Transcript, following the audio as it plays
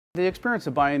The experience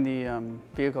of buying the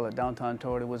vehicle at Downtown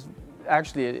Toyota was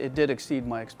actually, it did exceed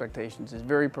my expectations. It's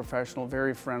very professional,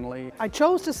 very friendly. I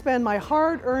chose to spend my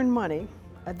hard-earned money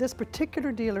at this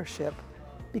particular dealership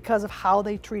because of how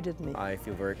they treated me. I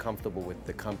feel very comfortable with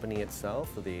the company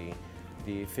itself, the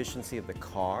efficiency of the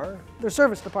car. Their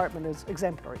service department is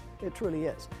exemplary, it truly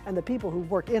is. And the people who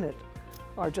work in it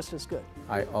are just as good.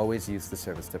 I always use the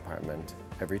service department.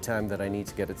 Every time that I need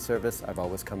to get it serviced, I've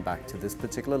always come back to this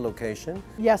particular location.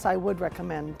 Yes, I would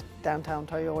recommend Downtown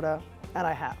Toyota, and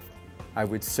I have. I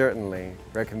would certainly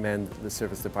recommend the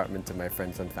service department to my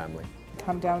friends and family.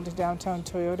 Come down to Downtown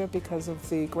Toyota because of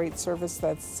the great service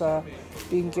that's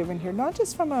being given here, not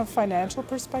just from a financial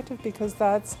perspective, because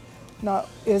that's not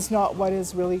what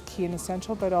is really key and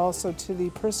essential, but also to the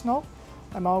personal.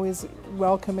 I'm always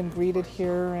welcome and greeted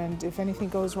here, and if anything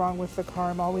goes wrong with the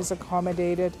car, I'm always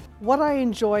accommodated. What I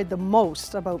enjoyed the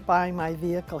most about buying my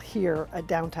vehicle here at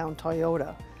Downtown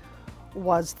Toyota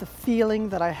was the feeling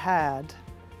that I had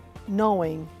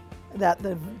knowing that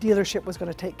the dealership was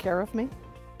going to take care of me.